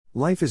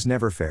Life is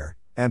never fair,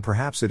 and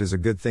perhaps it is a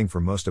good thing for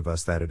most of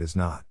us that it is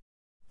not.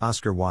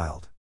 Oscar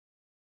Wilde.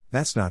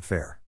 That's not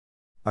fair.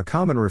 A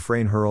common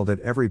refrain hurled at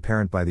every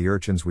parent by the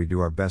urchins we do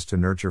our best to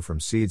nurture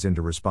from seeds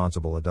into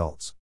responsible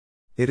adults.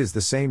 It is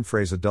the same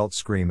phrase adults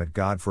scream at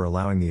God for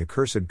allowing the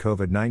accursed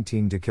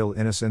COVID-19 to kill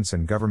innocents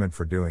and government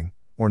for doing,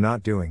 or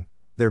not doing,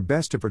 their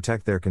best to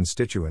protect their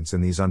constituents in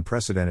these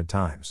unprecedented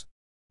times.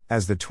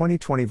 As the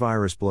 2020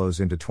 virus blows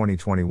into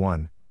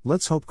 2021,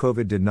 let's hope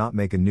COVID did not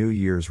make a New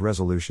Year's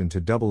resolution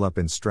to double up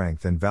in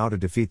strength and vow to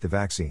defeat the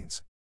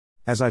vaccines.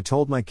 As I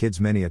told my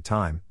kids many a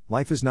time,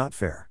 life is not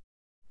fair.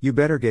 You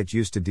better get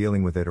used to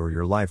dealing with it or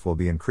your life will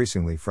be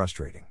increasingly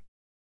frustrating.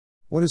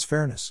 What is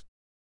fairness?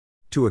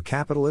 To a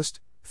capitalist,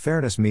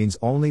 fairness means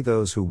only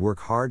those who work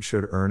hard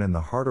should earn, and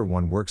the harder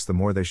one works the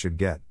more they should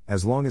get,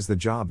 as long as the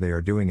job they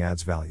are doing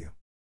adds value.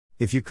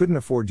 If you couldn't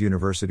afford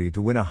university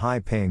to win a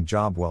high-paying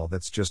job, well,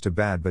 that's just too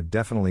bad, but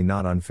definitely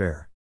not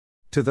unfair.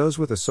 To those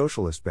with a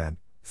socialist bent,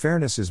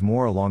 fairness is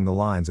more along the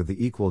lines of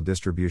the equal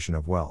distribution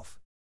of wealth.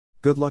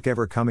 Good luck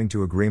ever coming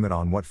to agreement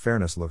on what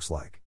fairness looks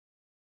like.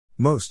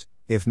 Most,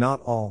 if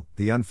not all,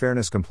 the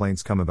unfairness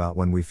complaints come about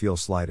when we feel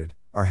slighted,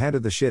 are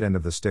handed the shit end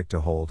of the stick to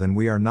hold, and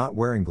we are not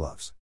wearing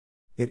gloves.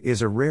 It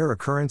is a rare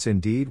occurrence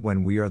indeed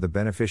when we are the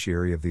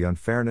beneficiary of the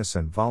unfairness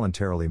and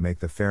voluntarily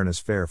make the fairness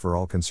fair for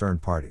all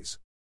concerned parties.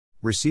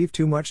 Receive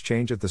too much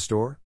change at the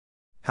store?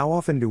 How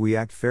often do we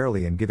act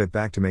fairly and give it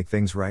back to make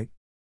things right?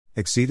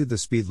 Exceeded the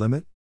speed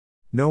limit?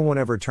 No one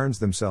ever turns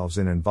themselves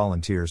in and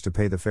volunteers to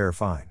pay the fair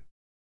fine.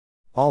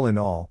 All in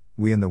all,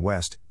 we in the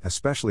West,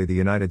 especially the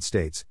United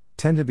States,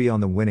 tend to be on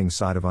the winning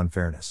side of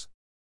unfairness.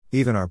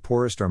 Even our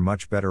poorest are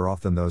much better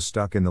off than those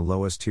stuck in the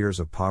lowest tiers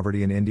of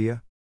poverty in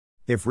India.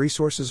 If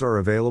resources are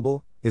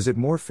available, is it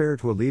more fair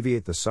to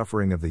alleviate the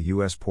suffering of the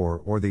US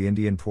poor or the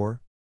Indian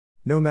poor?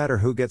 No matter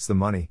who gets the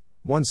money,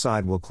 one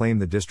side will claim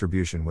the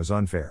distribution was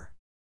unfair.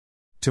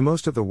 To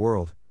most of the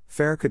world,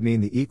 fair could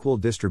mean the equal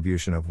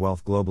distribution of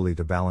wealth globally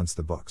to balance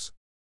the books.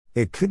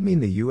 It could mean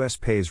the US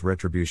pays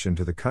retribution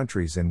to the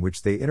countries in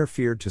which they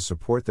interfered to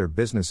support their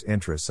business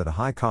interests at a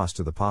high cost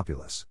to the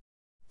populace.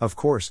 Of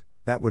course,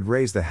 that would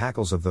raise the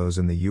hackles of those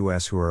in the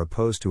US who are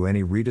opposed to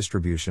any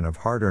redistribution of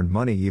hard-earned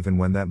money, even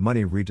when that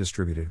money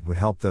redistributed would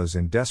help those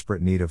in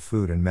desperate need of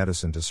food and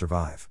medicine to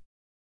survive.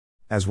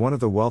 As one of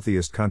the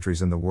wealthiest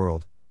countries in the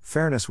world,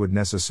 fairness would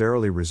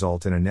necessarily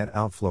result in a net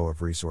outflow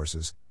of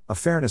resources, a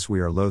fairness we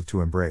are loath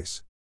to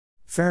embrace.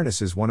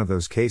 Fairness is one of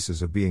those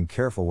cases of being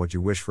careful what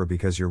you wish for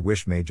because your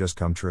wish may just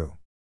come true.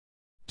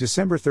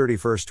 December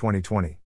 31, 2020.